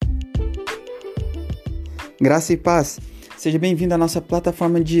Graça e paz. Seja bem-vindo à nossa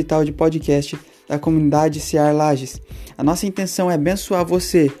plataforma digital de podcast da comunidade CR Lages. A nossa intenção é abençoar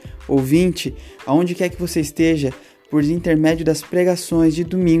você, ouvinte, aonde quer que você esteja, por intermédio das pregações de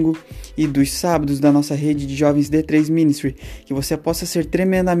domingo e dos sábados da nossa rede de jovens D3 Ministry, que você possa ser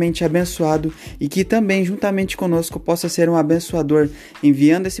tremendamente abençoado e que também, juntamente conosco, possa ser um abençoador,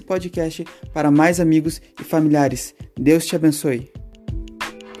 enviando esse podcast para mais amigos e familiares. Deus te abençoe.